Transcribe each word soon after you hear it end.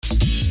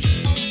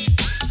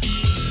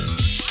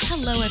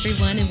Hello,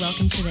 everyone, and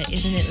welcome to the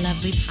Isn't It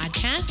Lovely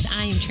podcast.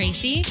 I am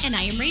Tracy. And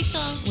I am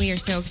Rachel. We are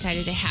so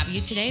excited to have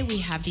you today. We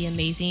have the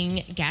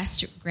amazing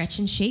guest,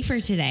 Gretchen Shafer,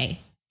 today.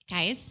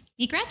 Guys,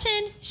 meet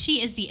Gretchen.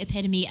 She is the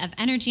epitome of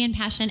energy and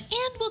passion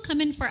and will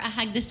come in for a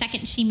hug the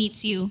second she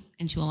meets you.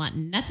 And she will want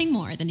nothing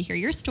more than to hear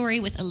your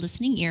story with a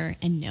listening ear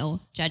and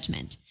no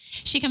judgment.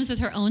 She comes with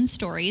her own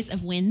stories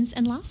of wins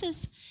and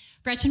losses.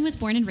 Gretchen was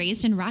born and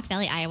raised in Rock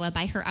Valley, Iowa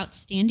by her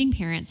outstanding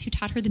parents who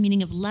taught her the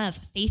meaning of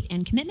love, faith,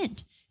 and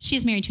commitment. She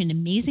is married to an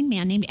amazing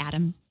man named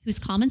Adam, whose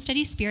calm and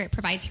steady spirit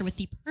provides her with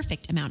the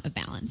perfect amount of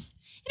balance.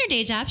 In her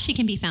day job, she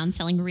can be found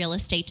selling real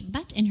estate,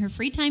 but in her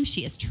free time,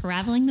 she is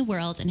traveling the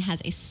world and has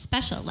a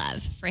special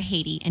love for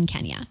Haiti and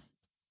Kenya.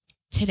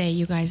 Today,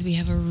 you guys, we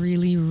have a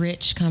really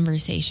rich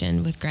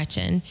conversation with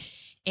Gretchen,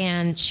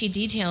 and she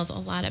details a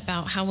lot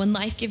about how when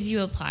life gives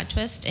you a plot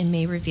twist, it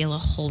may reveal a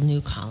whole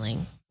new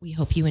calling. We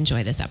hope you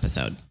enjoy this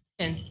episode.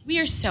 And we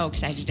are so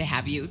excited to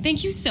have you.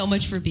 Thank you so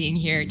much for being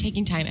here,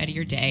 taking time out of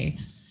your day.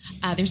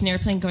 There's an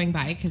airplane going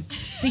by because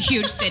it's a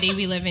huge city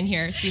we live in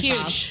here, Sioux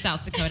Falls,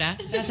 South Dakota.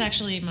 That's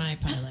actually my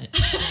pilot.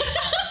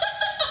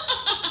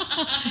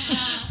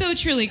 So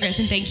truly,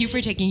 Gretchen, thank you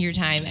for taking your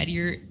time out of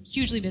your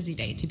hugely busy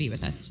day to be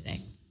with us today.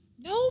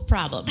 No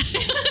problem.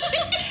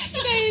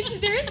 You guys,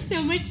 there is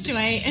so much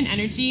joy and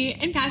energy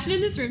and passion in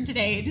this room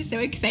today. It is so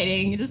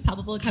exciting. It is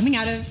palpable coming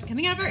out of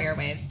our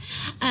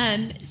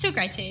airwaves. So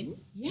Gretchen.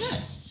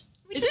 Yes.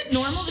 Is it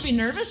normal to be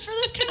nervous for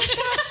this kind of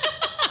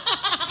stuff?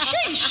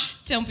 Sheesh.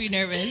 Don't be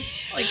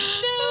nervous. No.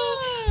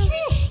 We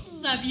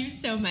just love you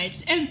so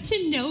much. And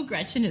to know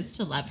Gretchen is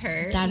to love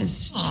her. That is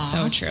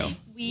so true.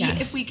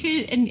 If we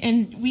could,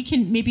 and we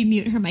can maybe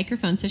mute her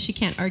microphone so she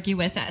can't argue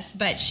with us,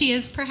 but she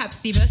is perhaps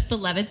the most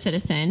beloved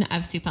citizen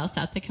of Sioux Falls,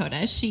 South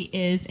Dakota. She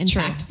is, in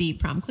fact, the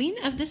prom queen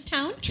of this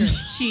town. True.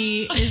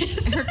 She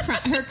is,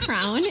 her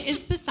crown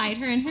is beside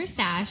her in her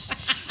sash,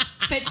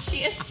 but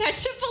she is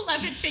such a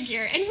beloved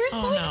figure. And we're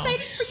so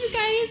excited for you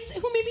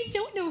guys who maybe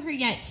don't know her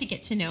yet to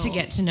get to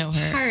know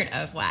her. Part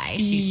of why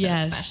she's so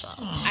special.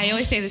 I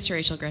always say this to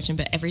Rachel, Gretchen,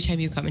 but every time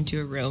you come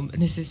into a room,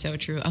 and this is so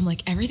true, I'm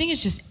like, everything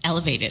is just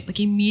elevated, like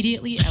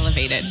immediately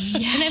elevated.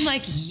 Yes. And I'm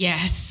like,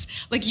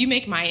 yes. Like you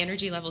make my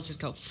energy levels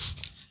just go.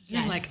 And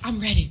I'm like, I'm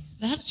ready.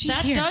 That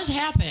does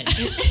happen.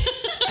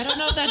 I don't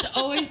know if that's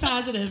always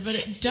positive, but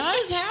it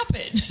does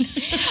happen.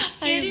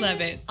 I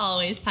love it.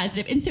 Always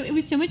positive. And so it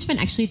was so much fun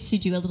actually to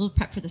do a little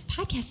prep for this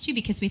podcast too,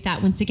 because we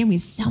thought once again, we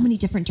have so many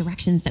different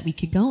directions that we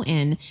could go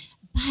in.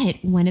 But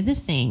one of the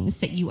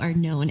things that you are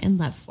known and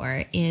loved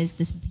for is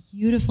this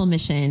beautiful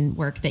mission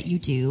work that you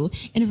do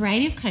in a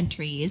variety of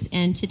countries.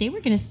 And today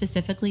we're going to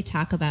specifically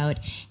talk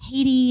about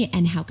Haiti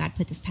and how God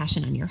put this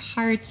passion on your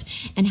heart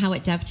and how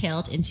it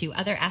dovetailed into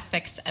other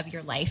aspects of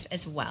your life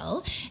as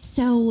well.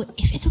 So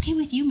if it's okay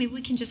with you, maybe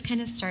we can just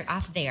kind of start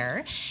off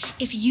there.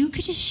 If you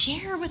could just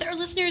share with our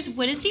listeners,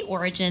 what is the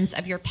origins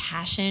of your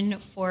passion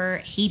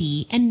for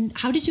Haiti and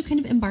how did you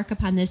kind of embark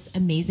upon this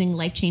amazing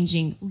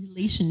life-changing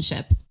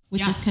relationship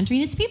with this country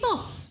and its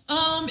people?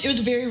 It was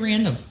very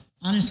random,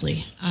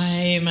 honestly.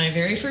 My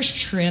very first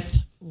trip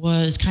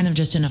was kind of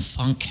just in a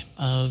funk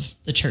of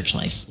the church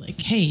life.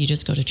 Like, hey, you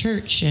just go to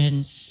church.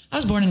 And I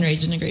was born and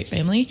raised in a great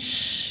family.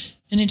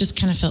 And it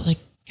just kind of felt like,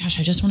 gosh,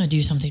 I just want to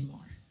do something more.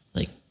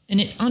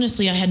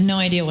 Honestly, I had no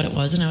idea what it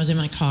was. And I was in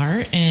my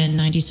car and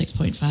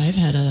 96.5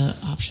 had an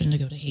option to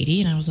go to Haiti.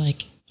 And I was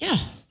like, yeah,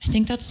 I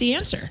think that's the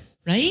answer,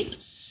 right?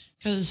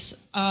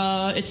 Because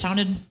it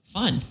sounded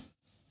fun.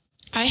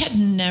 I had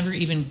never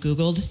even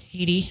Googled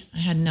Haiti. I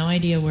had no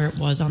idea where it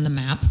was on the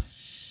map.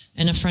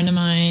 And a friend of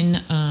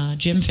mine,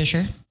 Jim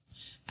Fisher,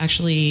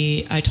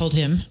 actually, I told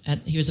him,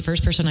 he was the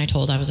first person I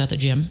told I was at the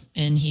gym.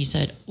 And he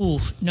said, ooh,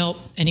 nope.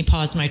 And he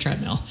paused my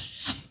treadmill.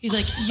 He's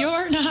like,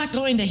 you're not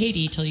going to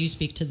Haiti till you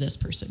speak to this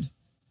person.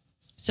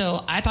 So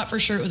I thought for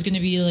sure it was going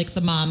to be like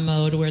the mom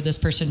mode where this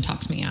person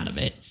talks me out of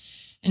it.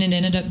 And it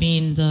ended up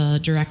being the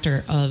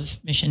director of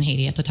Mission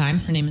Haiti at the time.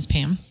 Her name is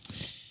Pam.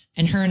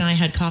 And her and I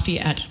had coffee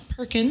at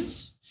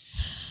Perkins.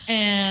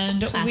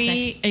 And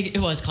it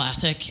was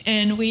classic.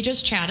 And we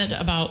just chatted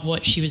about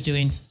what she was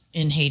doing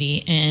in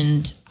Haiti.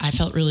 And I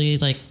felt really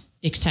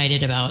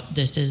excited about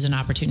this is an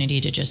opportunity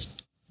to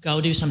just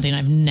go do something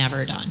I've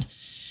never done.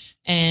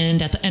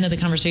 And at the end of the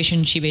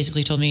conversation, she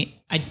basically told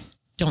me, I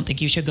don't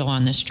think you should go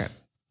on this trip.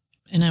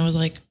 And I was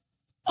like,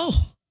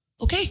 oh,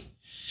 okay.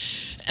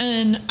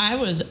 And I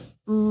was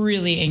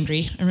really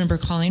angry. I remember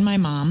calling my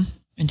mom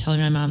and telling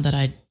my mom that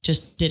I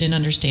just didn't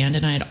understand.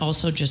 And I had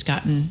also just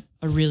gotten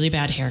a really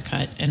bad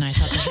haircut. And I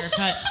thought the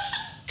haircut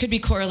could be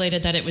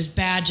correlated that it was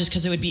bad just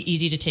because it would be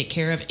easy to take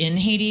care of in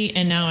Haiti.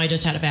 And now I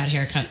just had a bad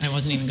haircut and I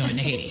wasn't even going to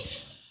Haiti.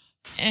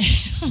 And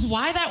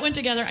why that went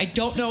together, I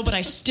don't know. But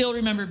I still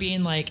remember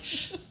being like,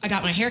 I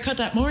got my haircut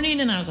that morning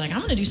and I was like, I'm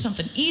going to do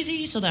something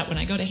easy so that when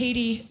I go to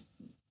Haiti,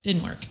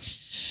 didn't work.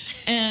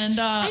 And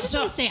I just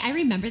want to say, I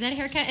remember that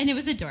haircut and it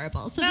was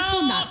adorable. So this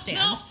will not stand.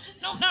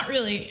 No, not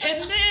really.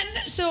 And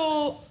then,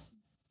 so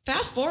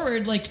fast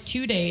forward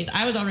 2 days,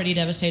 I was already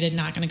devastated,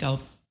 not going to go.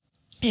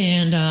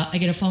 And I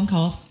get a phone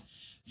call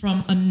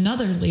from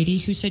another lady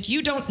who said,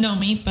 you don't know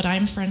me, but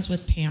I'm friends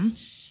with Pam.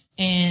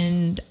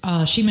 and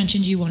she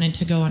mentioned you wanted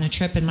to go on a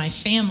trip, and my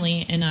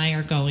family and I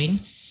are going,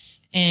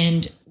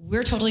 and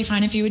we're totally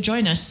fine if you would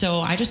join us.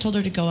 So I just told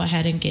her to go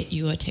ahead and get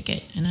you a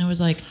ticket. And I was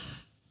like,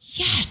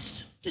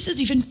 yes, this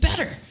is even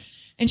better.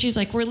 And she's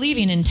like, we're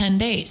leaving in 10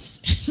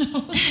 days. And I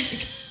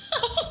was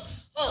like,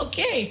 oh,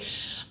 okay.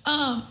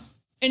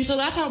 And so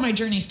that's how my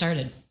journey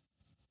started.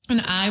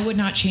 And I would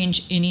not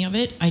change any of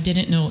it. I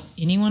didn't know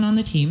anyone on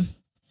the team.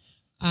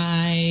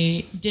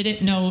 I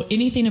didn't know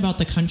anything about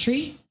the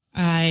country.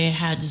 I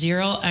had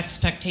zero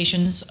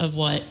expectations of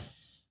what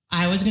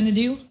I was going to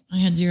do. I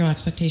had zero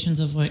expectations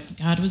of what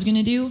God was going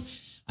to do.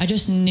 I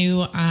just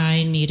knew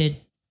I needed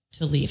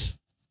to leave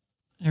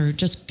or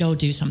just go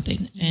do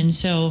something. And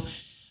so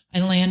I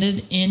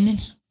landed in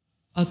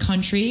a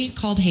country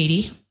called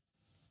Haiti.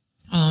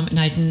 And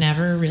I'd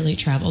never really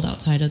traveled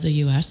outside of the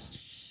US.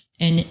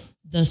 And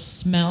the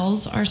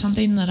smells are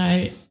something that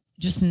I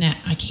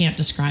can't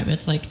describe.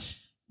 It's like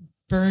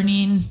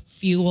burning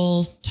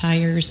fuel,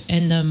 tires,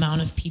 and the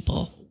amount of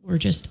people were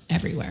just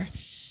everywhere.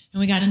 And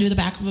we got into the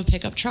back of a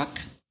pickup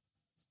truck,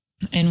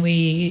 and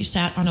we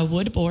sat on a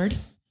wood board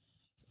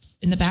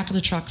in the back of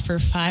the truck for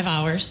 5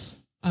 hours.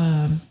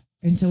 And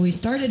so we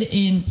started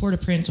in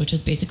Port-au-Prince, which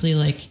is basically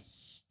like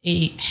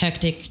a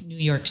hectic New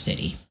York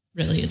City,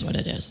 really is what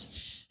it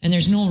is. And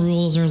there's no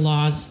rules or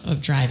laws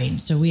of driving.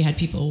 So we had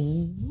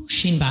people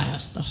whooshing by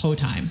us the whole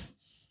time.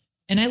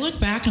 And I look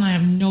back and I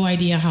have no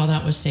idea how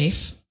that was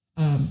safe.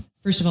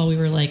 First of all, we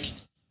were like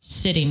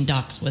sitting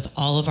ducks with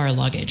all of our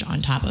luggage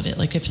on top of it.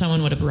 Like if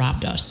someone would have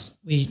robbed us,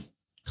 we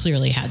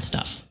clearly had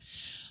stuff.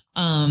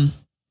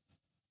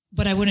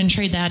 But I wouldn't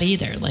trade that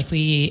either. Like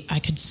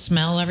I could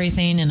smell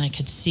everything and I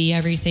could see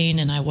everything,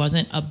 and I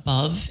wasn't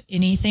above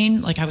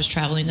anything. Like I was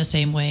traveling the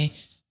same way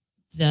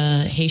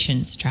the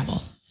Haitians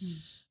travel.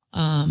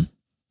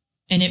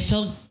 And it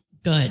felt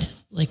good,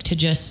 like to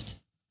just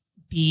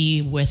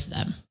be with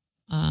them.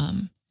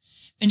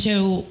 And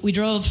so we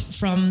drove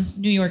from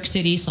New York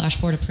City /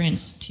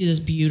 Port-au-Prince to this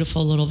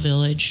beautiful little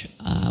village,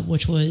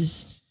 which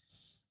was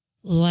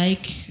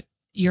like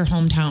your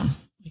hometown.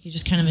 Like you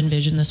just kind of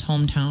envision this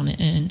hometown.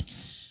 And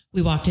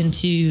we walked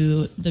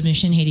into the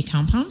Mission Haiti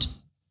compound,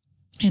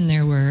 and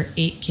there were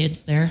 8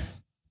 kids there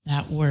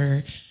that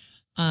were,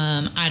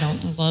 I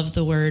don't love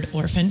the word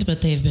orphaned,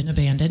 but they've been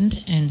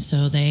abandoned. And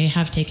so they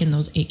have taken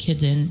those 8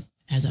 kids in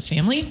as a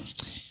family.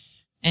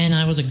 And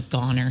I was a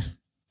goner.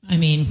 I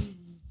mean,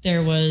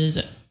 there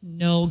was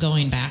no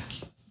going back.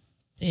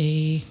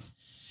 They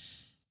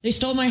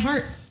stole my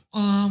heart.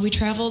 We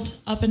traveled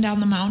up and down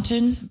the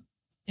mountain,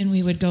 and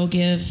we would go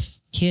give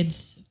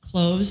kids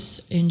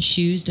clothes and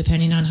shoes,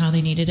 depending on how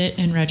they needed it,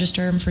 and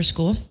register them for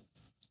school.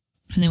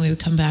 And then we would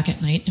come back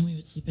at night and we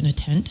would sleep in a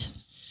tent.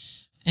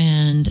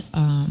 And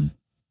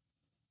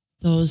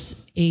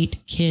those 8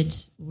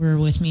 kids were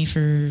with me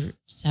for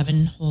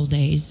 7 whole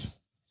days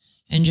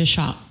and just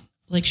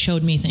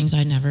showed me things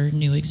I never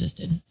knew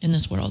existed in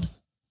this world.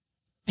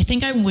 I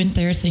think I went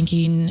there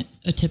thinking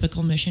a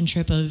typical mission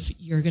trip of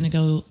you're going to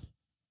go.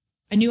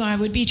 I knew I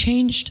would be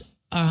changed.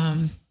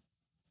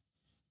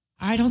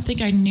 I don't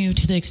think I knew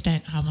to the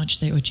extent how much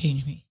they would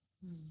change me.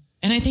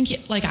 And I think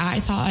I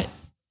thought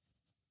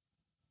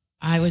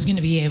I was going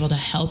to be able to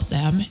help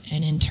them.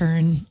 And in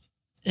turn,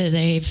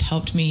 they've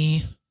helped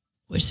me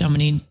with so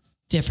many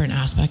different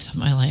aspects of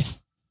my life.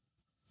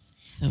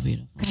 So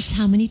beautiful. Gretchen,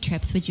 how many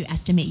trips would you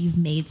estimate you've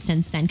made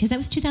since then? Because that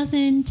was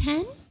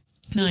 2010?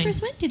 9.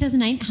 First one,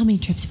 2009. How many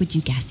trips would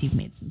you guess you've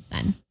made since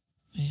then?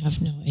 I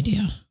have no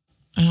idea.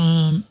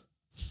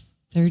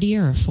 30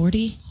 or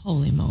 40.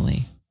 Holy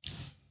moly.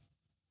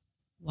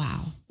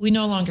 Wow. We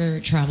no longer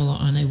travel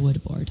on a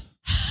wood board,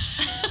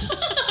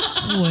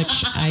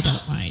 which I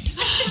don't mind.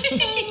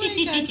 Oh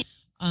my gosh.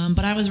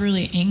 But I was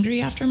really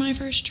angry after my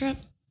first trip.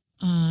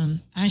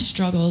 I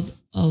struggled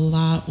a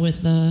lot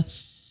with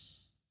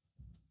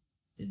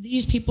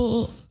those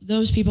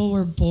people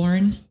were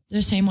born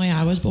the same way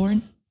I was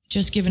born,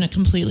 just given a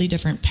completely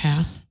different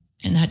path.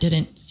 And that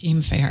didn't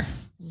seem fair.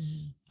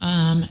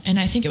 And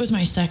I think it was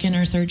my second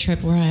or third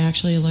trip where I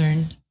actually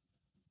learned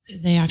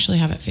they actually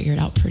have it figured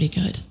out pretty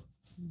good.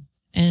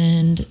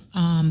 And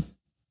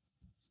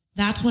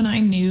that's when I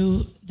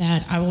knew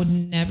that I would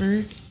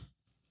never.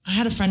 I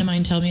had a friend of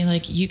mine tell me,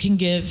 like, you can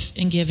give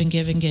and give and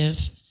give and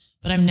give,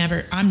 but I'm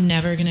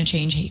never going to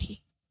change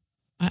Haiti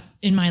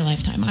in my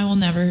lifetime. I will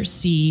never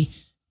see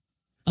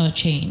a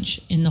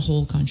change in the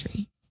whole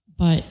country,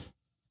 but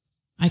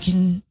I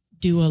can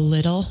do a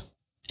little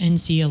and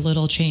see a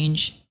little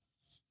change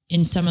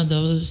in some of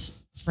those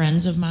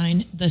friends of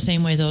mine, the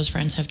same way those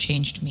friends have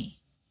changed me.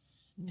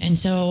 And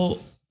so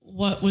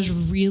what was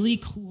really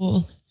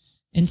cool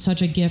and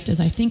such a gift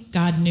is I think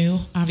God knew,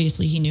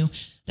 obviously he knew,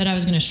 that I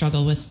was going to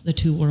struggle with the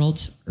 2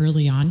 worlds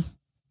early on.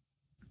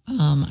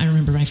 I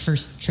remember my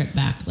first trip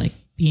back, like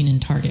being in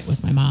Target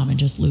with my mom and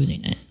just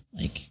losing it.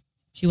 Like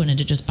she wanted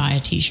to just buy a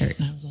t-shirt.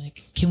 And I was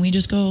like, can we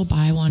just go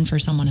buy one for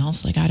someone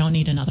else? Like, I don't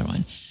need another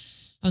one.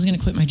 I was going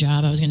to quit my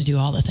job. I was going to do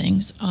all the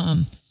things.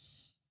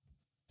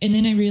 And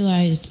then I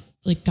realized,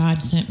 like,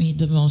 God sent me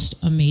the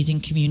most amazing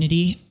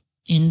community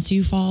in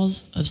Sioux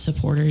Falls of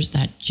supporters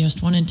that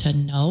just wanted to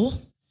know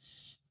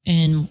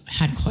and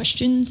had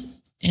questions.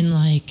 And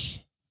like,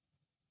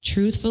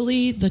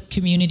 truthfully, the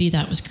community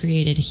that was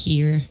created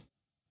here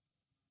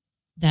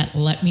that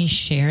let me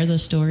share the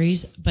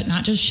stories, but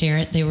not just share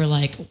it. They were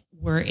like,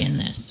 we're in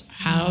this.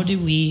 How do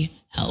we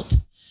help?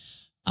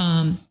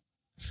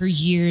 For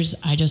years,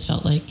 I just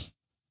felt like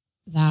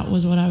that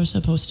was what I was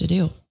supposed to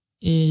do,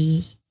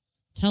 is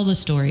tell the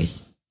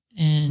stories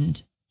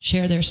and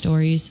share their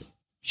stories,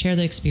 share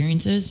the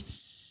experiences,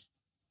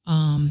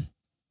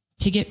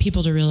 to get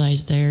people to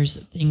realize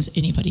there's things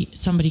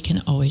somebody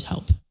can always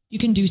help. You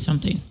can do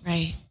something.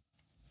 Right.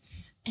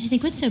 And I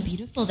think what's so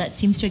beautiful that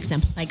seems to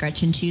exemplify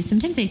Gretchen too,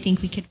 sometimes I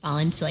think we could fall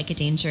into like a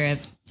danger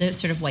of the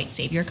sort of white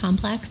savior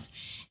complex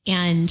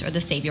or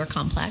the savior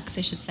complex,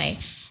 I should say.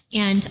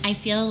 And I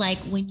feel like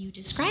when you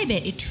describe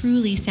it, it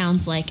truly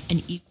sounds like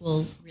an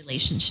equal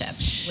relationship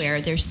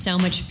where there's so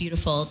much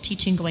beautiful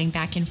teaching going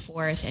back and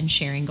forth and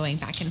sharing going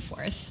back and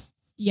forth.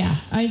 Yeah.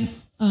 I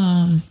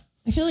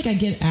feel like I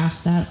get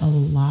asked that a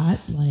lot.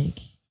 Like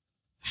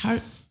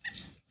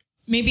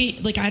maybe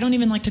like, I don't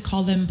even like to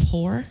call them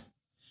poor.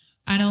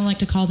 I don't like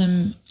to call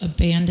them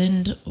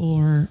abandoned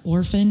or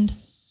orphaned.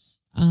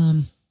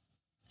 I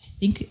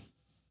think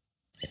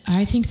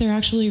they're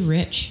actually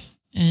rich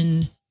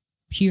and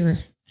pure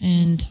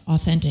and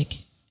authentic.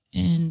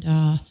 And,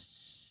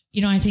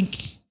 I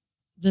think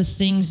the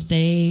things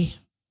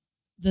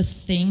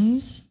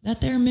that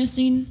they're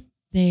missing,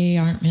 they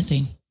aren't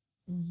missing.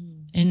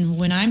 Mm-hmm. And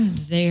when I'm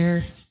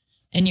there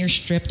and you're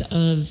stripped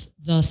of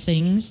the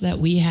things that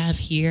we have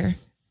here,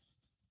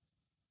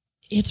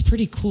 it's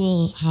pretty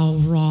cool how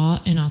raw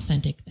and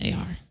authentic they are.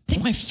 I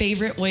think my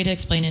favorite way to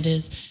explain it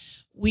is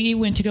we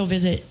went to go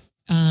visit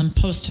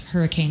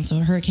post-hurricane. So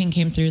a hurricane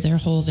came through their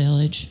whole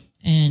village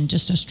and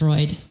just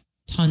destroyed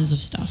tons of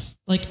stuff,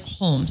 like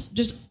homes,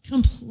 just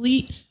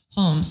complete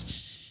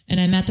homes. And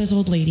I met this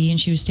old lady and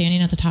she was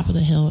standing at the top of the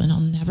hill, and I'll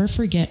never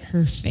forget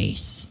her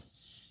face.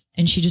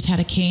 And she just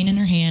had a cane in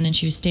her hand and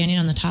she was standing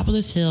on the top of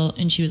this hill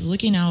and she was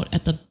looking out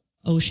at the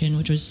ocean,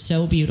 which was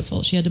so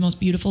beautiful. She had the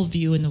most beautiful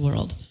view in the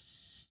world.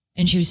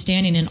 And she was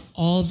standing in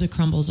all of the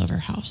crumbles of her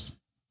house.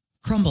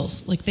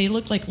 Crumbles, like they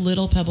looked like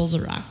little pebbles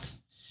of rocks.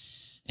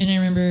 And I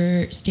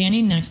remember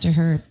standing next to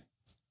her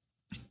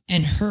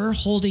and her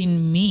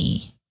holding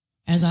me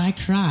as I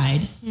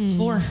cried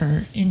for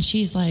her. And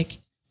she's like,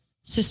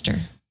 sister,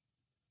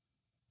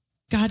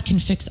 God can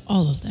fix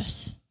all of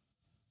this.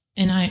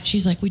 And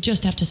she's like, we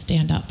just have to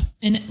stand up.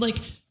 And like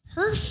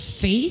her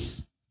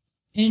faith,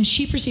 and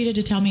she proceeded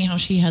to tell me how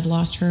she had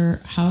lost her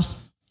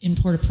house in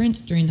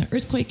Port-au-Prince during the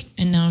earthquake.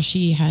 And now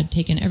she had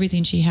taken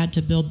everything she had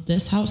to build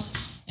this house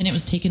and it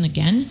was taken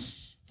again.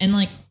 And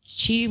like,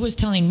 she was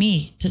telling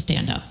me to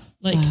stand up.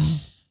 Like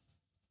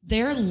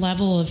their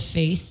level of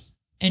faith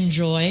and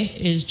joy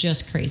is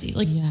just crazy.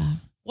 Like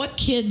what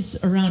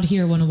kids around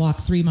here want to walk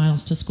 3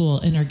 miles to school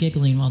and are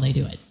giggling while they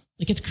do it?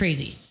 Like it's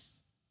crazy.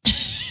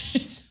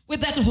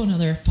 That's a whole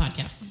nother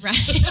podcast. Right.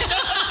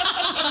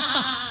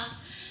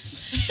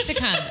 To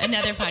come,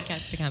 another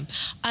podcast to come.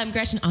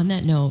 Gretchen, on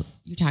that note,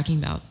 you're talking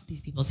about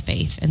these people's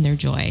faith and their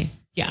joy.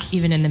 Yeah.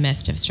 Even in the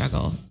midst of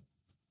struggle.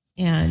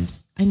 And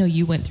I know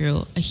you went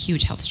through a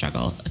huge health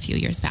struggle a few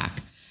years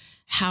back.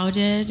 How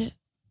did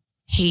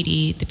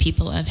Haiti, the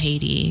people of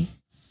Haiti,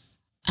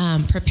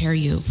 prepare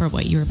you for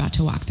what you were about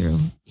to walk through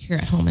here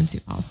at home in Sioux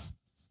Falls?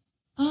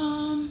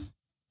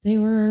 They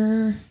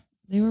were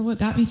what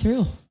got me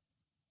through.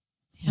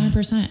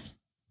 100%.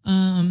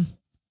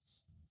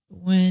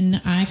 When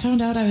I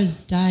found out I was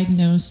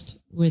diagnosed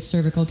with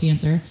cervical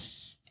cancer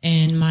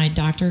and my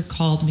doctor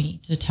called me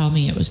to tell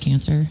me it was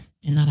cancer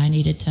and that I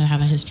needed to have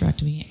a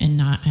hysterectomy and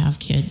not have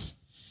kids,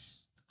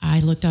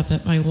 I looked up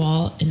at my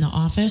wall in the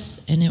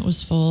office and it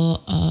was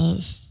full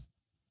of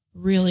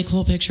really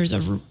cool pictures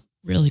of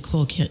really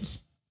cool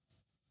kids.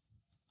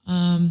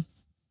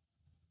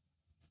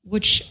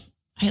 Which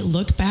I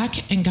look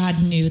back and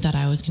God knew that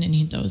I was going to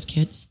need those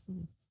kids.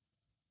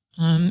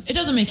 It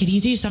doesn't make it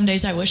easy. Some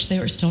days I wish they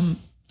were still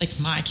like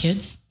my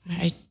kids.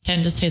 I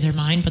tend to say they're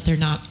mine, but they're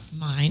not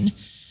mine.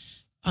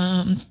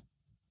 And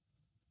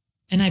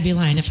I'd be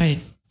lying if I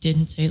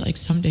didn't say like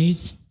some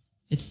days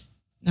it's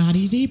not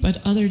easy,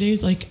 but other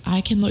days, like I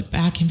can look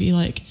back and be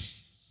like,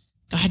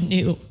 God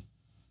knew.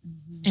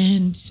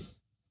 And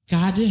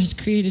God has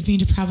created me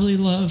to probably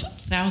love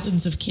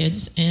thousands of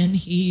kids. And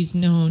he's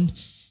known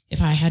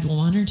if I had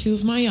one or two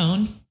of my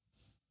own,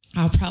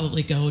 I'll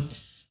probably go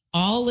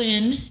all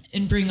in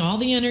and bring all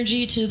the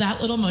energy to that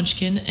little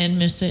munchkin and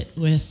miss it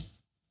with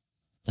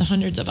the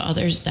hundreds of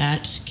others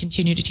that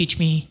continue to teach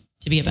me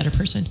to be a better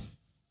person.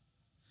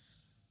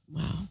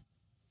 Wow.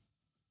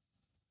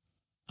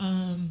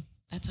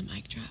 That's a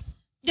mic drop.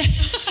 They're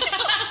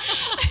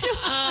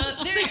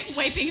like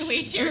wiping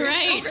away tears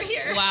over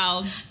here. Wow.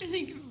 I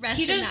think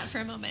rest in that for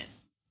a moment.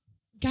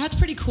 God's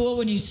pretty cool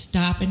when you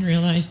stop and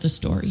realize the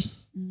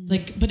stories.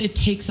 But it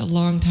takes a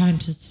long time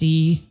to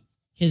see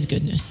his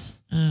goodness.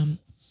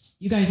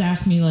 You guys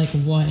asked me like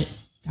what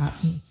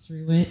got me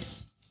through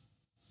it.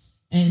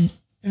 And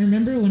I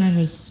remember when I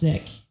was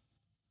sick,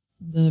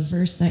 the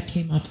verse that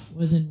came up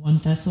was in 1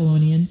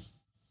 Thessalonians,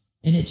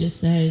 and it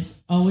just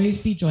says, always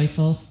be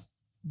joyful,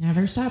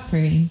 never stop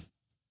praying,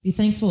 be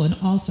thankful in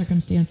all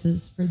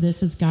circumstances, for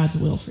this is God's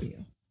will for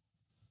you.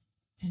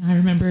 And I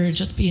remember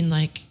just being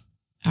like,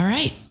 all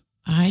right,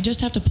 I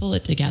just have to pull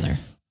it together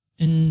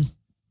and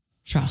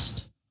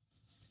trust.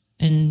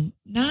 And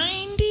 90%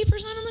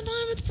 of the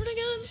time, it's pretty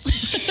good.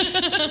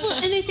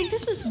 Well, and I think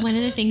this is one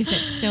of the things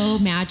that's so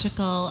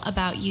magical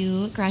about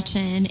you,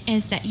 Gretchen,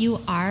 is that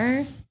you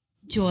are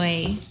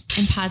joy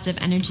and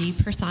positive energy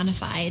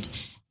personified,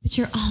 but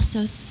you're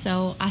also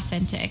so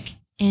authentic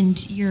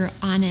and you're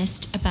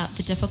honest about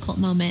the difficult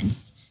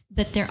moments,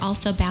 but they're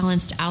also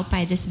balanced out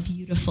by this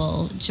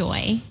beautiful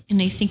joy.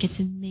 And I think it's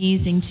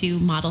amazing to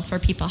model for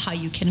people how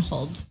you can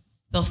hold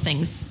both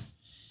things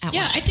at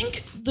once. I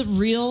think the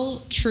real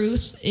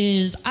truth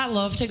is I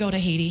love to go to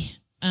Haiti.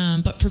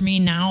 But for me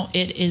now,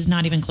 it is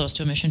not even close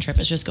to a mission trip.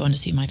 It's just going to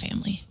see my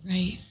family.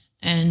 Right.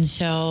 And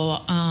so,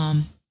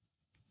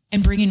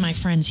 and bringing my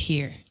friends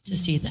here to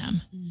see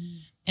them. Mm-hmm.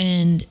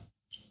 And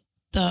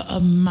the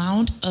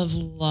amount of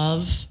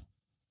love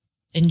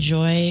and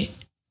joy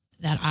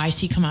that I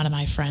see come out of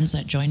my friends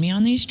that join me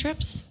on these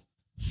trips,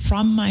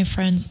 from my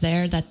friends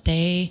there that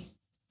they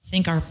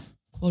think are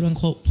quote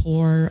unquote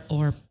poor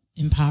or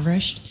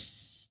impoverished,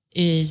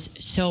 is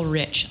so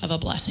rich of a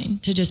blessing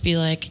to just be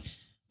like,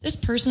 this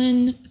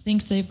person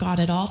thinks they've got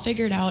it all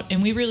figured out.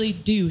 And we really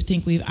do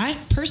think I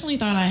personally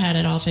thought I had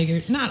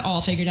it not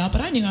all figured out,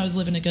 but I knew I was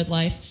living a good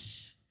life.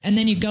 And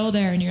then you go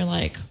there and you're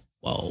like,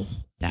 whoa,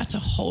 that's a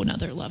whole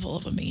nother level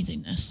of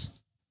amazingness.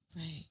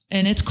 Right.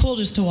 And it's cool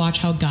just to watch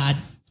how God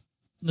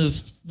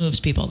moves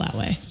people that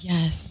way.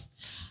 Yes.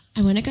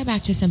 I want to go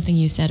back to something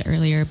you said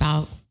earlier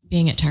about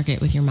being at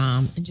Target with your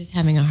mom and just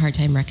having a hard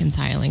time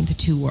reconciling the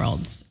two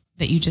worlds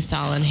that you just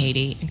saw in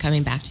Haiti and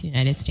coming back to the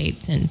United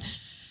States. And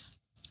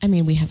I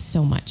mean, we have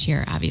so much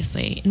here,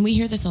 obviously. And we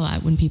hear this a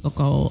lot when people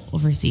go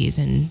overseas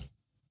and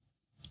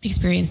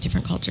experience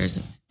different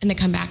cultures and they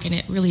come back and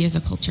it really is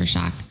a culture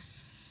shock.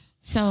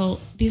 So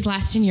these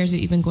last 10 years that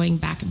you've been going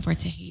back and forth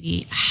to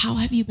Haiti, how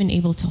have you been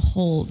able to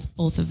hold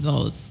both of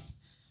those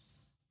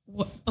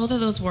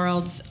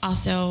worlds?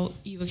 Also,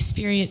 you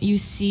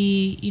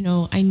see,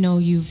 I know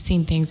you've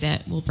seen things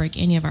that will break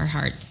any of our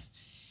hearts.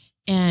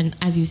 And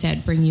as you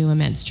said, bring you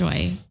immense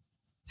joy.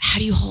 How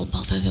do you hold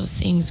both of those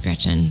things,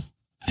 Gretchen?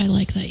 I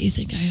like that you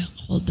think I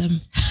hold them.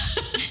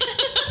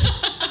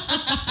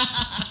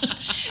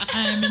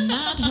 I'm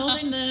not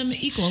holding them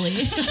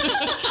equally.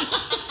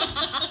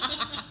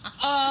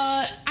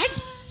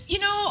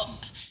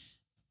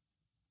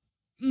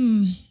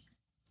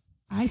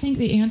 I think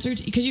the answer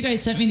because you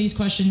guys sent me these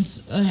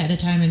questions ahead of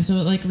time, and so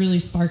it really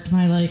sparked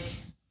my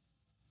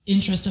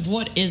interest of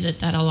what is it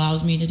that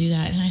allows me to do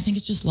that, and I think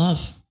it's just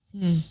love.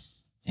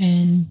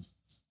 And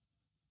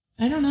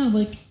I don't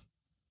know,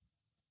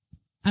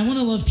 I want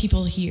to love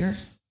people here,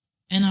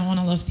 and I want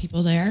to love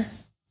people there,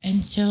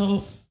 and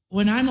so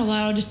when I'm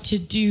allowed to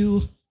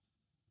do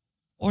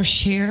or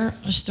share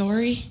a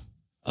story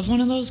of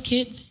one of those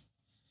kids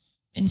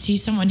and see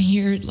someone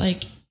here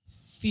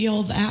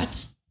feel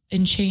that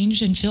and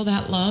change and feel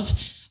that love,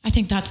 I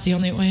think that's the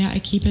only way I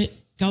keep it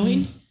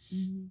going.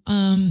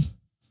 Mm-hmm.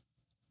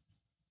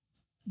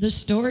 The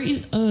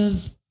stories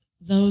of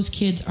those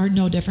kids are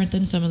no different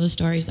than some of the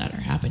stories that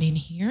are happening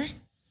here.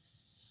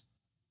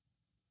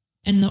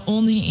 And the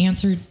only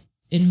answer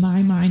in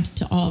my mind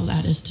to all of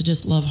that is to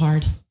just love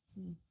hard.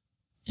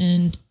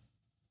 And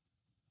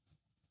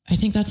I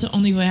think that's the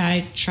only way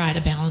I try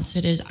to balance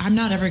it is I'm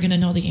not ever going to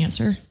know the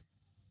answer.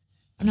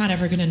 I'm not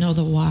ever going to know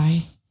the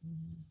why.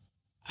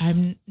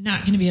 I'm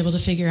not going to be able to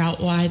figure out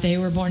why they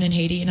were born in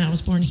Haiti and I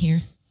was born here.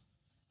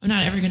 I'm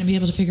not ever going to be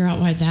able to figure out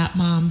why that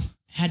mom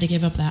had to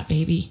give up that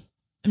baby.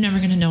 I'm never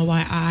going to know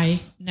why I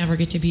never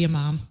get to be a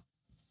mom.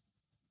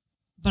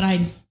 But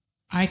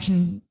I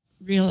can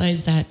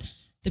realize that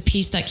the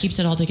piece that keeps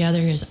it all together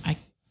is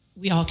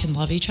we all can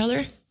love each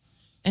other.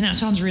 And that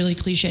sounds really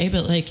cliche,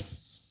 but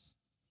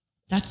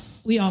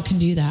we all can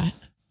do that.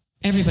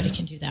 Everybody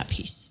can do that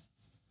piece.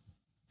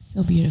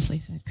 So beautifully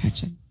said,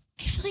 Gretchen.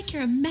 I feel like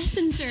you're a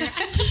messenger.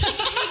 I'm just hanging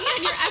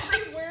on your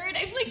every word.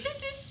 I'm like,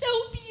 this is so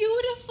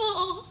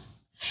beautiful.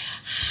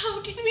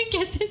 How can we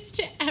get this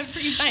to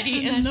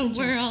everybody in the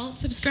world?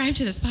 Subscribe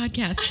to this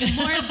podcast for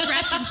more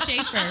Gretchen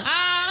Shafer.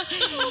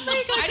 Oh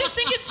my gosh. I just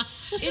think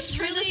let's just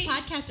turn this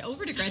podcast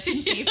over to Gretchen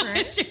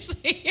Shafer.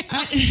 Seriously.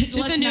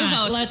 There's a new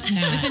host. Let's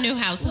not. There's a new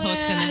host in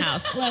the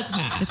house. Let's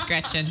not. It's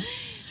Gretchen.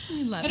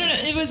 I love I don't know.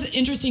 It was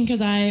interesting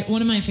because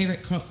one of my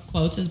favorite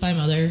quotes is by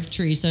Mother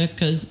Teresa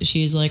because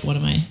she's one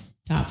of my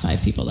top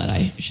 5 people that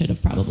I should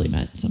have probably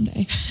met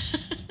someday.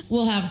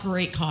 We'll have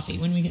great coffee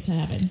when we get to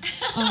heaven.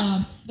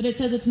 But it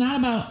says it's not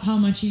about how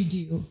much you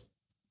do,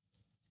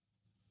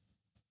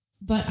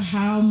 but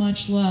how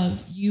much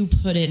love you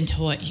put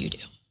into what you do.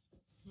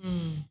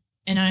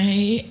 And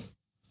I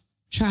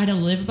try to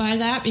live by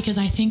that because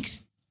I think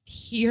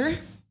here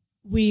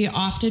we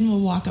often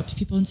will walk up to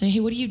people and say, hey,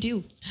 what do you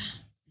do?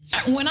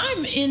 When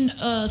I'm in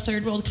a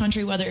third world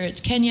country, whether it's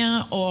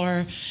Kenya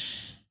or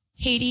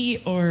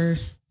Haiti or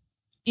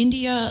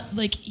India,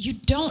 like you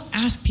don't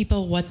ask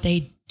people what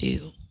they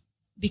do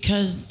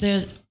because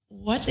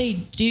what they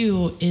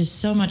do is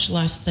so much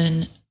less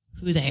than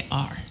who they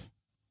are.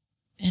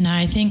 And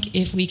I think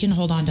if we can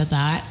hold on to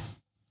that,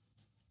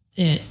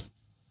 it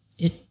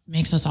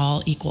makes us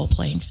all equal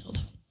playing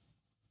field.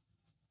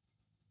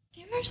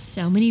 There are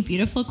so many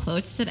beautiful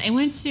quotes that I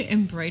want to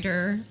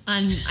embroider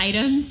on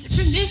items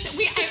from this.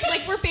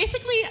 We're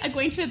basically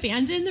going to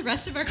abandon the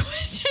rest of our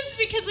questions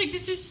because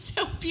this is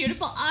so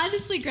beautiful.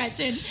 Honestly,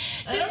 Gretchen,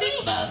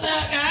 this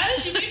that,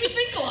 guys. You made me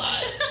think a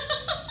lot.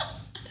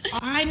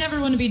 I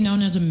never want to be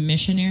known as a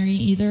missionary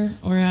either,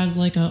 or as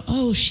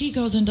she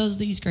goes and does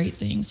these great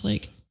things.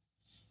 Like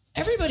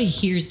everybody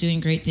here is doing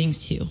great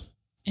things too.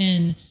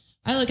 And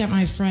I look at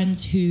my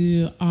friends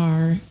who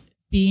are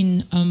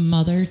being a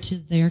mother to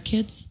their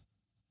kids.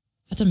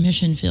 That's a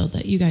mission field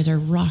that you guys are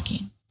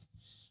rocking.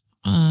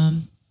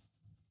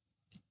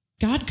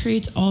 God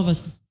creates all of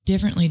us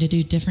differently to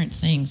do different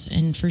things.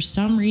 And for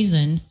some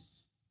reason,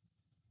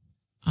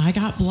 I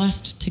got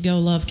blessed to go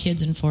love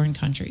kids in foreign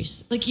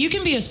countries. Like you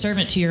can be a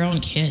servant to your own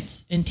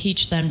kids and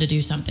teach them to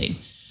do something.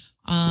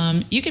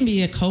 You can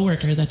be a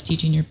coworker that's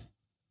teaching your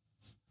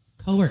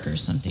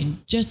coworkers something.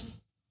 Just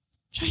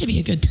try to be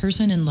a good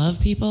person and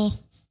love people.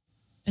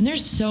 And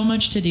there's so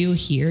much to do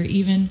here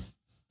even.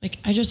 Like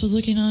I just was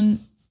looking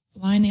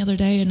online the other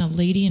day and a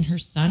lady and her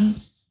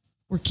son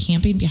were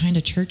camping behind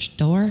a church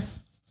door.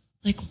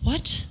 Like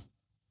what?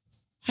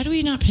 How do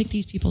we not pick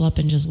these people up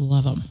and just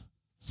love them?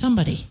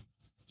 Somebody.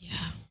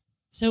 Yeah.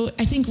 So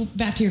I think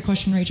back to your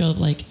question, Rachel,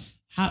 of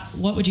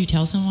what would you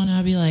tell someone?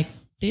 I'd be like,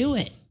 do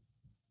it.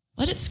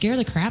 Let it scare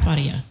the crap out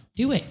of you.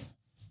 Do it.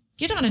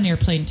 Get on an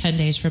airplane 10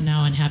 days from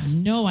now and have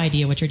no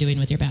idea what you're doing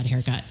with your bad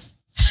haircut.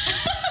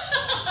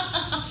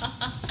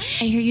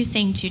 I hear you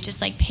saying too, just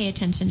pay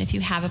attention if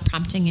you have a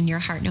prompting in your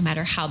heart, no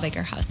matter how big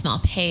or how small,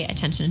 pay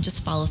attention and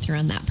just follow through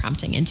on that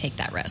prompting and take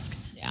that risk.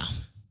 Yeah.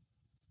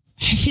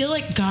 I feel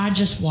like God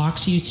just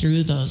walks you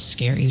through those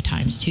scary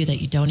times too that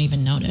you don't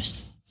even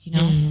notice. You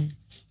know,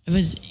 I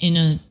was in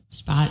a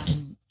spot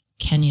in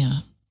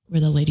Kenya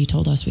where the lady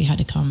told us we had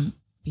to come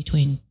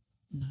between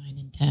 9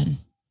 and 10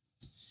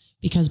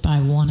 because by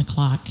 1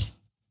 o'clock,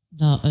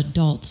 the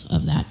adults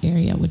of that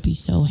area would be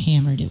so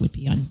hammered it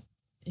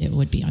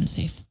would be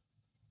unsafe.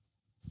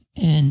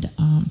 And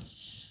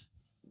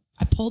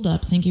I pulled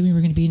up thinking we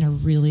were going to be in a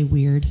really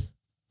weird,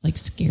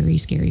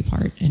 scary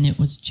part, and it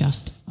was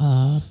just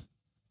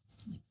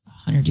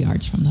 100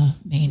 yards from the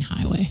main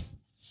highway.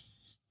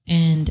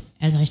 And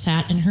as I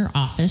sat in her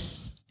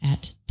office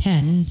at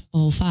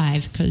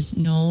 10:05, because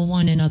no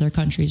one in other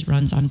countries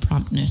runs on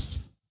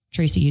promptness,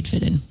 Tracy, you'd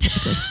fit in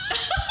perfectly.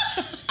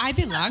 I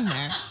belong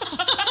there.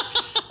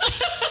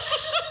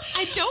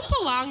 I don't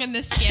belong in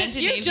the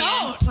Scandinavian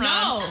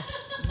proper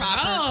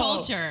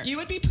culture. You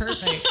would be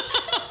perfect.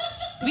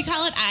 We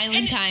call it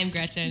island time,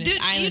 Gretchen.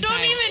 Dude, island you don't time.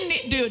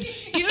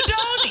 you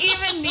don't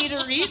even need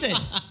a reason.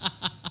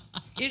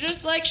 You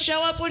just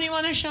show up when you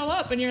want to show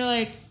up, and you're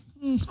like,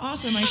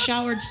 awesome. I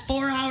showered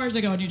 4 hours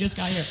ago, and you just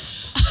got here.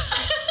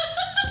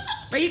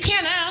 But you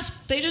can't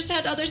ask. They just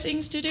had other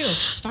things to do.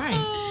 It's fine.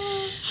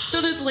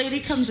 So this lady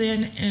comes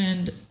in,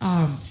 and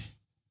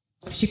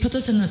she puts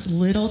us in this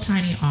little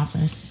tiny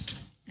office,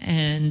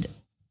 and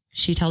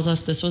she tells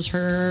us this was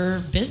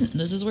her business.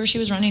 This is where she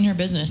was running her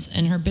business,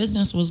 and her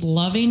business was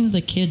loving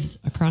the kids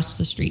across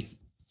the street.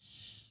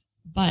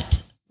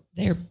 But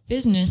their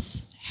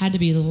business had to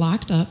be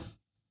locked up,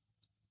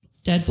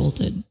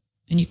 deadbolted,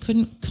 and you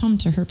couldn't come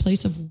to her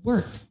place of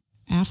work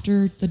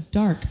after the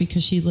dark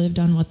because she lived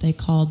on what they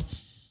called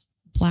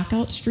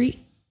Blackout Street.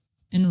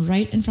 And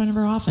right in front of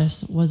her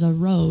office was a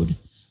road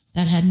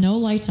that had no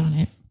lights on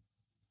it.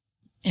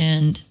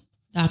 And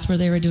that's where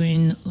they were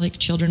doing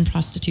children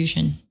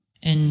prostitution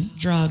and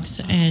drugs.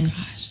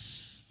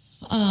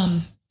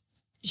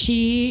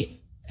 She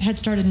had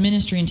started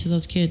ministering to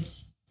those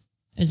kids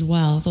as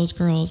well, those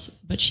girls,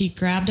 but she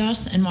grabbed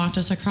us and walked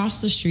us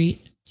across the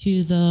street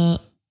to the,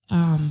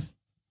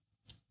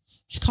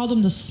 she called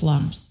them the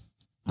slums.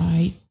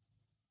 I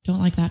don't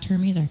like that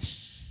term either.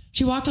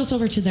 She walked us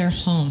over to their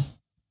home,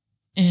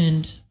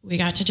 and we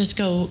got to just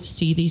go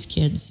see these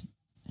kids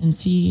and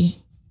see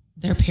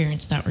their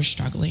parents that were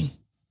struggling,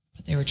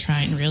 but they were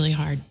trying really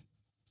hard.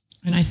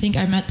 And I think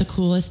I met the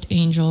coolest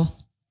angel,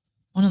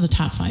 one of the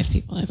top 5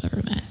 people I've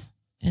ever met.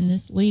 And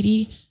this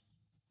lady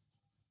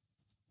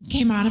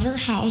came out of her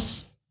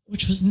house,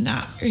 which was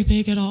not very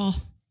big at all.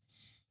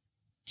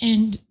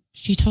 And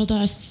she told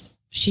us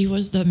she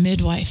was the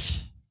midwife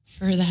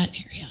for that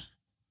area.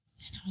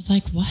 And I was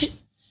like, what?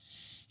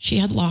 She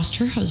had lost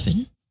her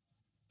husband,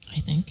 I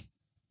think.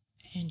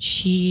 And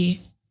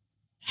she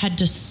had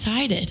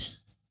decided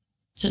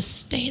to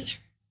stay there.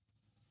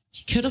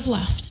 She could have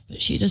left,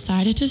 but she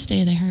decided to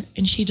stay there,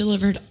 and she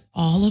delivered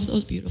all of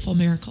those beautiful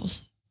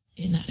miracles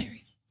in that area.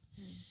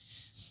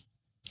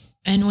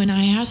 And when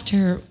I asked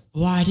her,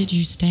 why did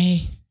you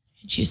stay?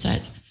 And she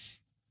said,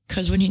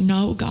 because when you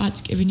know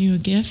God's given you a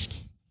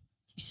gift,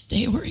 you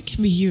stay where it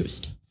can be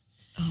used.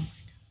 Oh my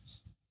gosh.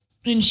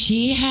 And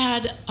she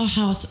had a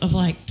house of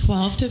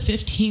 12 to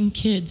 15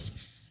 kids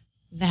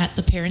that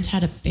the parents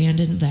had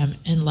abandoned them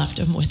and left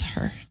them with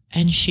her.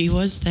 And she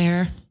was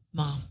their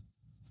mom.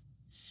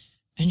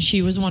 And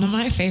she was one of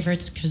my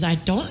favorites because I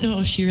don't know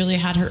if she really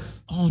had her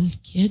own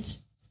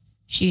kids.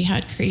 She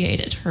had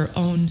created her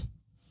own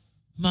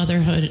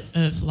motherhood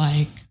of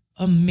like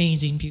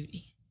amazing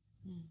beauty.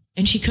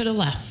 And she could have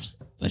left,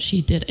 but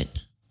she didn't.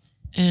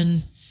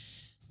 And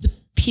the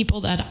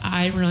people that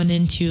I run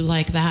into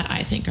like that,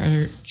 I think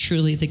are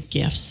truly the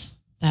gifts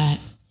that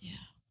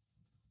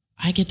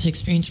I get to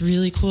experience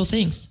really cool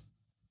things.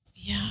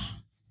 Yeah.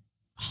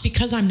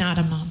 Because I'm not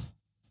a mom.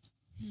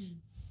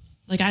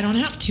 Like I don't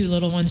have two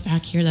little ones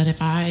back here that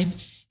if I'm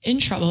in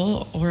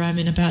trouble or I'm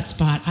in a bad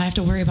spot, I have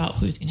to worry about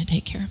who's going to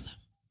take care of them.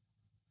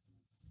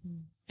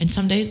 And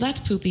some days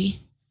that's poopy.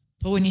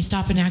 But when you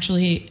stop and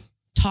actually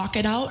talk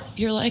it out,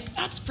 you're like,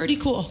 that's pretty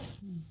cool.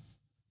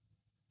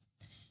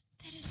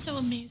 That is so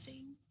amazing.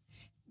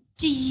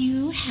 Do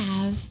you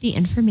have the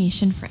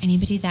information for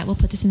anybody that will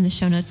put this in the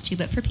show notes too,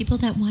 but for people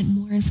that want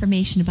more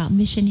information about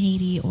Mission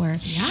Haiti or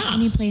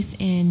any place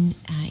in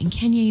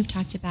Kenya you've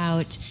talked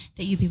about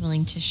that you'd be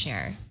willing to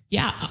share?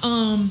 Yeah.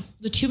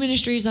 The two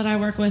ministries that I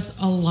work with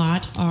a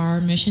lot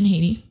are Mission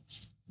Haiti.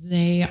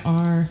 They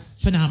are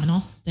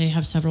phenomenal. They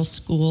have several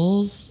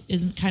schools.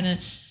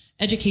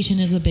 Education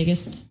is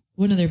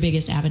one of their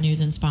biggest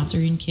avenues in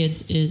sponsoring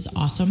kids is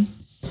awesome.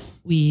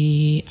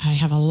 I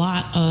have a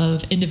lot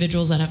of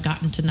individuals that have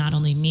gotten to not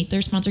only meet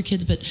their sponsor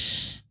kids, but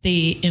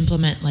they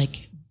implement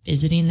like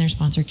visiting their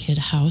sponsor kid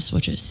house,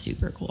 which is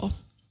super cool.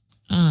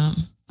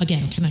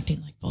 Again,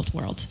 connecting like both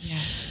worlds.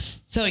 Yes.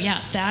 So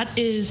yeah, that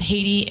is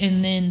Haiti.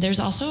 And then there's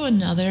also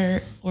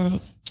another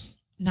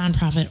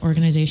nonprofit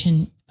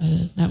organization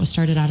that was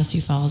started out of Sioux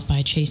Falls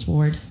by Chase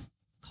Ward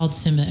called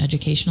Simba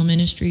Educational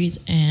Ministries.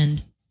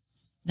 And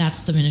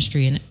that's the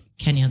ministry in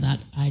Kenya that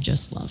I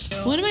just love.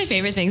 One of my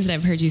favorite things that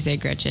I've heard you say,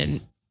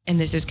 Gretchen, and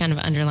this is kind of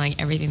underlying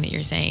everything that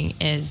you're saying,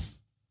 is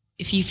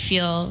if you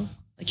feel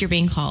like you're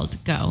being called,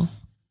 go.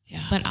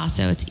 Yeah. But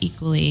also it's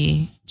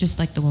equally, just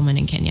like the woman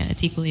in Kenya,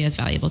 it's equally as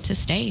valuable to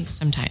stay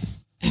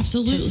sometimes.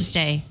 Absolutely. To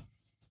stay,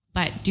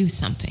 but do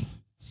something.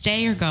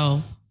 Stay or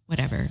go,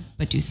 whatever,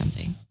 but do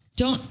something.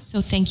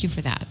 So thank you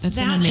for that. That's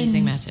an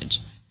amazing message.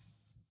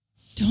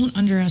 Don't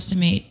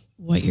underestimate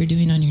what you're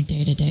doing on your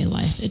day-to-day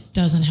life. It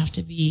doesn't have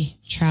to be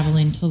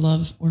traveling to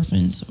love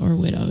orphans or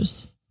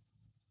widows.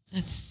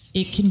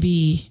 It can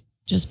be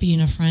just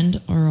being a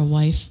friend or a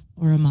wife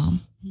or a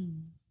mom.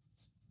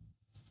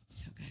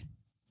 So good.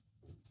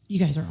 You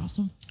guys are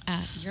awesome.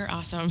 You're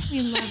awesome.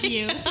 We love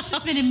you. This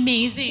has been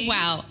amazing.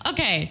 Wow.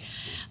 Okay.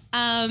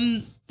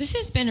 This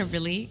has been a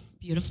really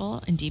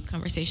beautiful and deep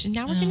conversation.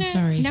 Now we're gonna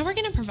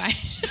provide.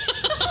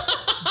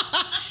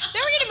 Now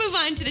we're gonna move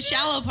on to the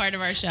shallow part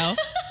of our show.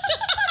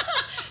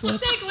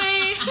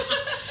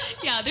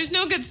 Segue. Yeah, there's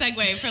no good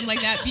segue from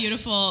like that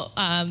beautiful.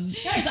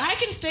 Guys, I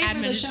can stay for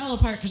the shallow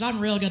part because I'm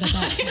real good at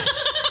that.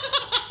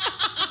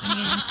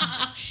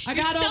 I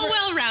got so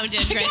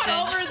well-rounded, Gretchen. I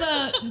got over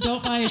the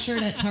don't buy a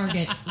shirt at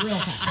Target real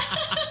fast.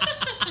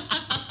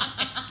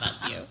 I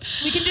love you.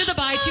 We can do the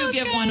buy two,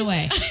 give one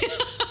away.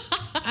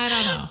 I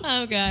don't know.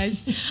 Oh,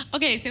 gosh.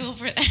 Okay, so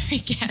for every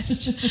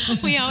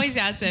guest, we always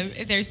ask them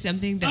if there's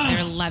something that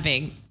they're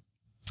loving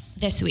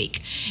this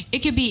week. It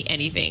could be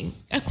anything.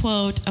 A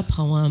quote, a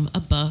poem,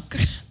 a book,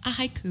 a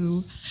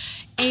haiku,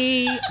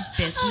 a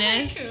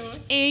business,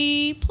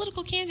 a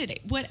political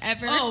candidate,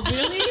 whatever. Oh,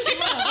 really?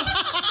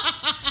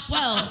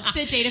 Well,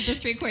 the date of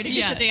this recording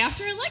is the day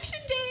after Election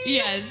Day.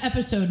 Yes.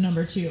 Episode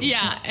number 2.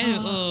 Yeah. And,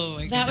 oh,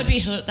 my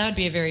goodness. That would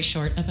be a very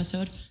short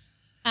episode.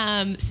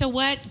 So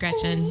what,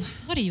 Gretchen,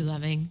 what are you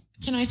loving?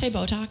 Can I say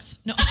Botox?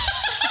 No.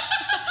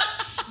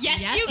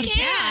 Yes, you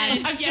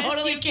can. I'm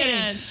totally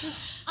kidding.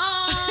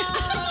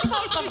 I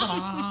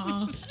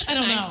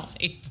don't know.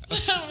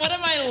 What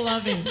am I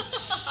loving?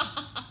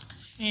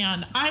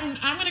 Man,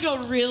 I'm going to go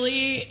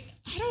really,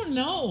 I don't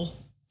know.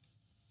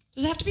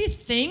 Does it have to be a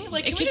thing?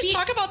 Like, can we just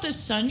talk about this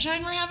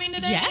sunshine we're having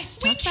today? Yes,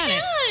 talk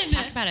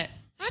about it.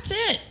 That's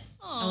it.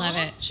 I love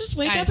it. Just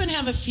wake up and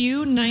have a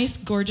few nice,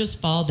 gorgeous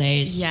fall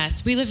days.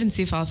 Yes, we live in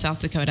Sioux Falls, South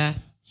Dakota,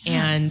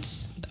 and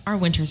our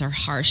winters are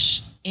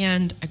harsh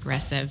and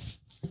aggressive,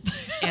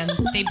 and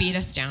they beat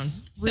us down.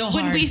 So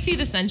when we see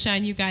the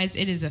sunshine, you guys,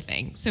 it is a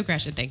thing. So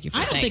Gretchen, thank you for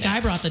saying that. I don't think I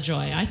brought the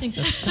joy. I think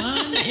the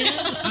sun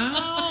is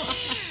out.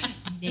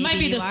 Maybe it might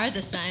be you are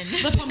the sun.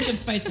 The pumpkin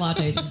spice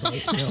latte is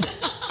great too.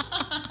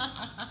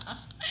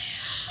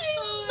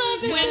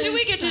 When do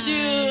we get to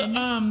do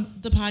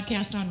the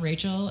podcast on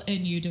Rachel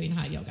and you doing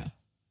hot yoga?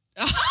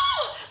 Oh!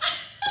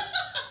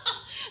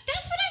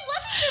 That's what I'm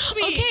loving this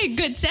week. Okay,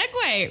 good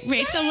segue.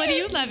 Rachel, what are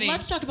you loving?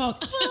 Let's talk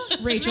about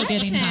Rachel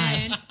getting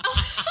high.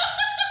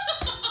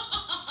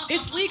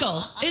 It's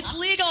legal. It's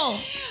legal.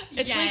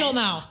 It's legal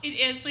now. It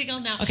is legal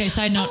now. Okay,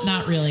 side note,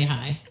 not really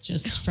high,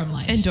 just from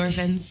life.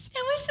 Endorphins.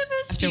 That was the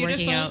most After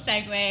beautiful working out.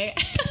 segue.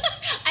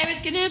 I was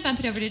was going to bump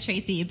it over to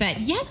Tracy, but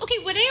yes. Okay.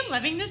 What I am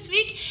loving this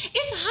week is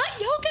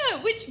hot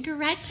yoga, which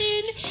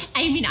Gretchen,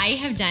 I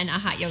have done a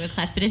hot yoga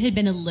class, but it had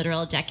been a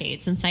literal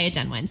decade since I had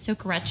done one. So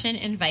Gretchen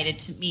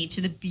invited me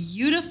to the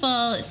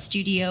beautiful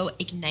studio,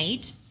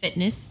 Ignite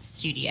Fitness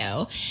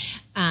Studio.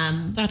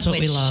 That's what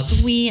we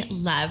love. We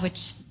love,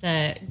 which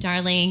the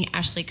darling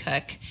Ashley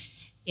Cook,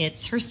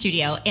 it's her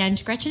studio.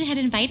 And Gretchen had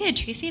invited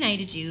Tracy and I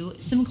to do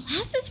some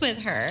classes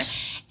with her.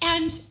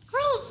 And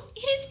girls,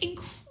 it is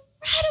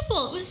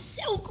incredible. It was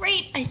so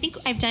great. I think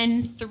I've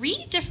done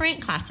 3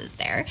 different classes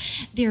there.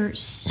 They're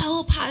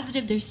so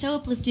positive. They're so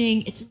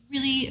uplifting. It's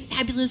really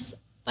fabulous,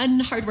 fun,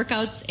 hard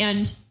workouts.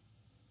 And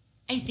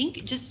I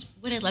think just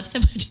what I love so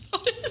much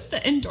about it is the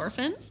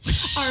endorphins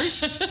are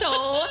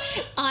so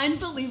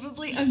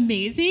unbelievably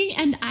amazing.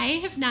 And I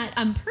have not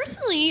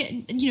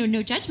personally,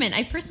 no judgment.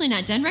 I've personally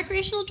not done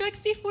recreational drugs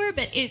before,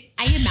 but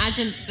I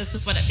imagine this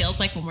is what it feels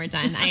like when we're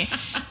done.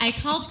 I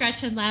called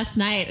Gretchen last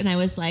night and I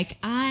was like,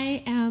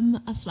 I am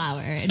a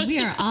flower and we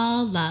are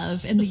all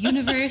love and the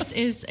universe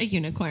is a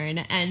unicorn.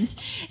 And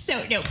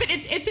so, but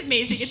it's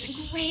amazing.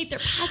 It's great. They're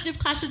positive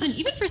classes. And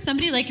even for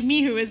somebody like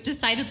me who is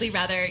decidedly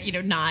rather,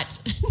 not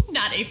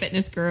a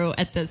fitness guru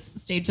at this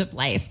stage of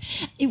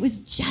life, it was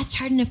just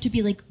hard enough to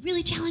be like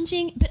really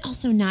challenging, but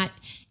also not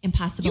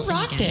impossible. You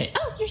rocked it.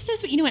 Oh, you're so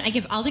sweet. You know what? I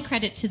give all the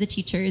credit to the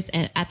teachers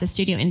at the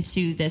studio and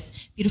to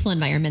this beautiful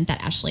environment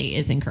that Ashley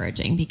is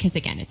encouraging, because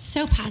again, it's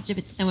so positive,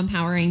 it's so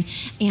empowering,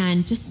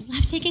 and just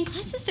love taking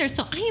classes there.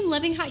 So I am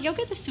loving hot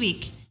yoga this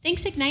week.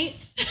 Thanks, Ignite.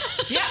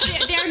 Yeah.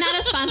 They are not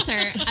a sponsor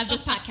of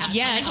this podcast.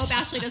 Yeah. I hope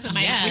Ashley doesn't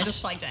mind that we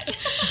just plugged it.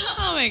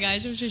 Oh my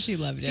gosh, I'm sure she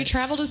loved it. If you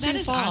travel to Sioux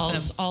Falls,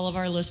 awesome. all of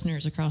our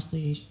listeners across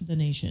the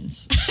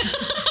nations.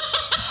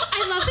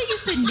 I love that you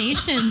said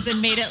nations and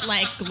made it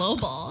like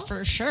global.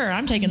 For sure.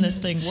 I'm taking this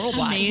thing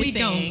worldwide. Amazing.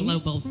 We go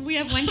global. We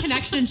have one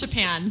connection in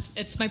Japan.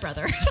 It's my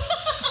brother.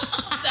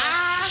 So,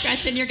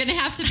 Gretchen, you're going to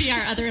have to be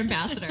our other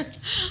ambassador.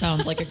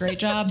 Sounds like a great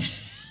job.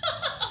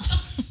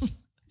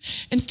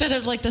 Instead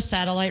of like the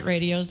satellite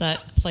radios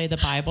that play the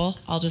Bible,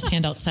 I'll just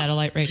hand out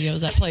satellite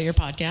radios that play your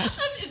podcast.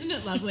 Isn't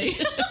it lovely?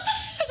 Isn't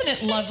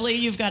it lovely?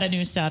 You've got a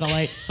new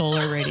satellite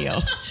solar radio.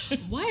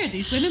 Why are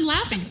these women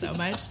laughing so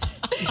much?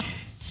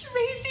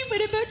 Tracy,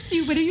 what about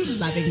you? What are you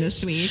loving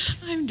this week?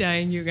 I'm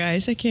dying, you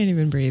guys. I can't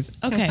even breathe.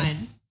 So okay.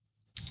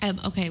 fun.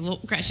 Okay,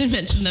 well, Gretchen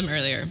mentioned them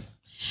earlier.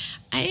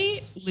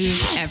 I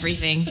lose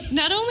everything.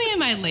 Not only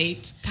am I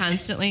late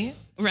constantly,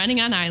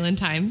 running on island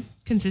time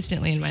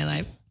consistently in my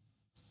life,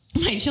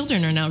 my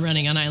children are now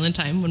running on island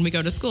time when we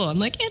go to school. I'm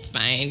like, it's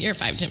fine. You're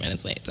 5-10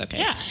 minutes late. It's okay.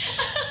 Yeah.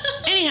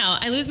 Anyhow,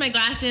 I lose my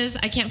glasses.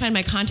 I can't find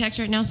my contacts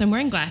right now, so I'm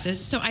wearing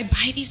glasses. So I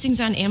buy these things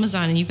on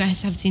Amazon, and you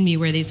guys have seen me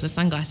wear these with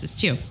sunglasses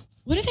too.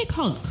 What are they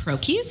called?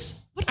 Croquis?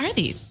 What are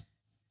these?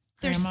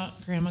 Grandma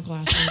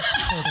glasses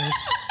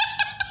holders.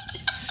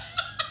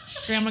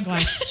 Grandma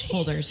glass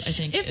holders, I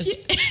think,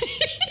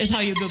 is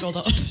how you Google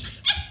those.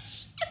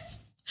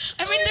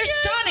 I mean, they're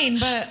stunning,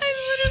 but I'm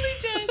literally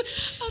dead.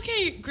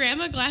 Okay,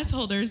 grandma glass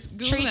holders.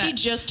 Google Tracy that.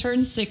 just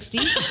turned 60.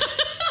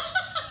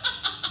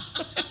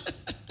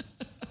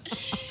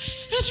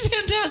 That's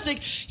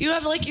fantastic. You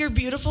have like your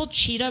beautiful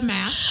cheetah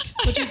mask,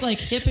 which is like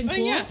hip and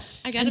cool. Yeah.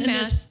 I got and a then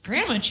mask. this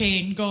grandma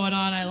chain going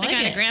on. I like I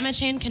got it. a grandma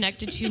chain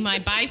connected to my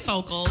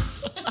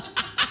bifocals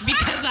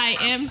because I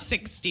am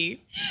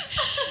 60.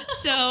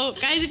 So,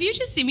 guys, if you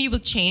just see me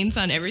with chains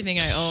on everything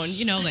I own,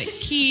 like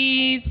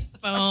keys,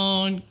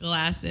 phone,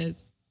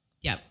 glasses,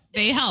 yep,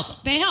 they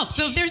help. They help.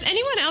 So if there's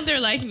anyone out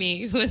there like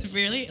me who is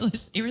really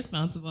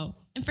irresponsible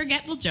and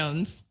forgetful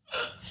Jones,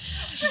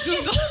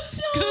 Google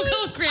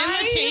grandma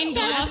chain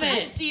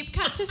glasses. A deep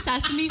cut to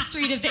Sesame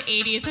Street of the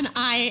 80s, and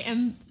I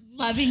am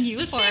loving you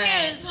for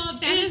it.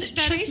 That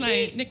is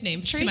my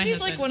nickname. to my Tracy's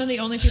husband. like one of the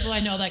only people I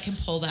know that can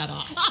pull that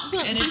off.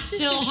 And it's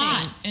still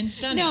hot and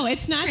stunning. No,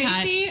 it's not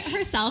Tracy hot.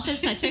 herself is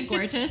such a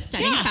gorgeous,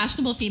 stunning,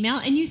 fashionable female,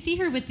 and you see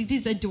her with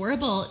these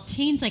adorable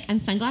chains, like,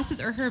 and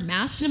sunglasses or her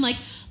mask, and I'm like,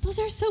 those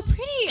are so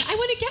pretty. I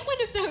want to get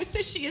one of those.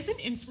 So she is an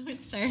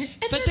influencer.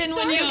 And But then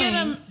when you get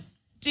them,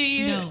 do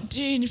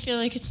you feel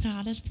like it's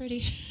not as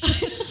pretty?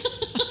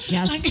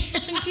 Yes. I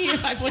guarantee you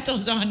if I put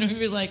those on, we'd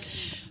be like,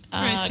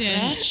 Gretchen,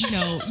 Gretchen?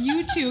 no,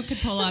 you two could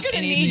pull off gonna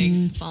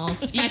anything.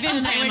 False. Even Gretchen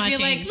and I would grandma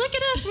be like, chains. look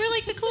at us. We're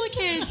like the cool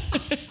kids.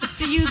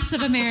 The youths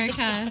of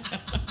America.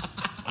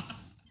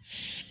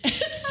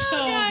 It's so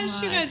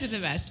Gosh, you guys are the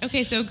best.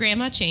 Okay, so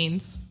grandma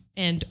chains,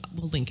 and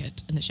we'll link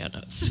it in the show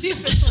notes. The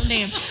official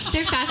name.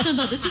 They're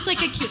fashionable. This is like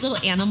a cute little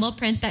animal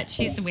print that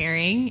she's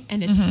wearing,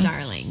 and it's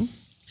darling.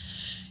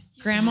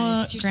 Grandma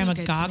Yes, you're so good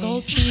to goggle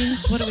me.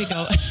 chains. What do we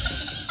go?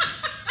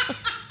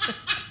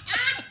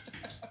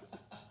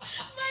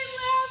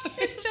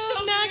 So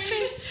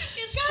obnoxious.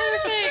 It's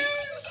perfect.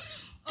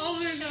 Oh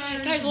my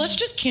god, Guys, let's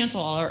just cancel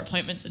all our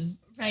appointments and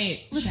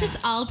right? Let's just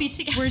all be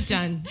together. We're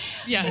done.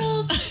 Yes.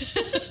 Girls,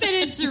 this has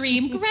been a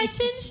dream.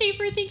 Gretchen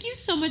Shafer, thank you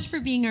so much for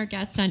being our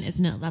guest on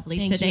Isn't It Lovely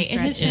Thank today. you, It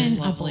has Gretchen.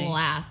 been Lovely. a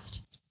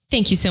blast.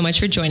 Thank you so much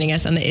for joining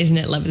us on the Isn't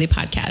It Lovely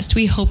podcast.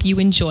 We hope you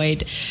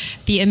enjoyed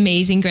the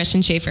amazing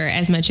Gretchen Shafer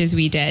as much as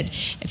we did.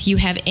 If you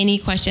have any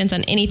questions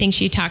on anything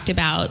she talked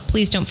about,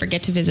 please don't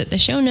forget to visit the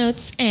show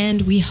notes,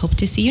 and we hope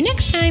to see you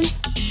next time.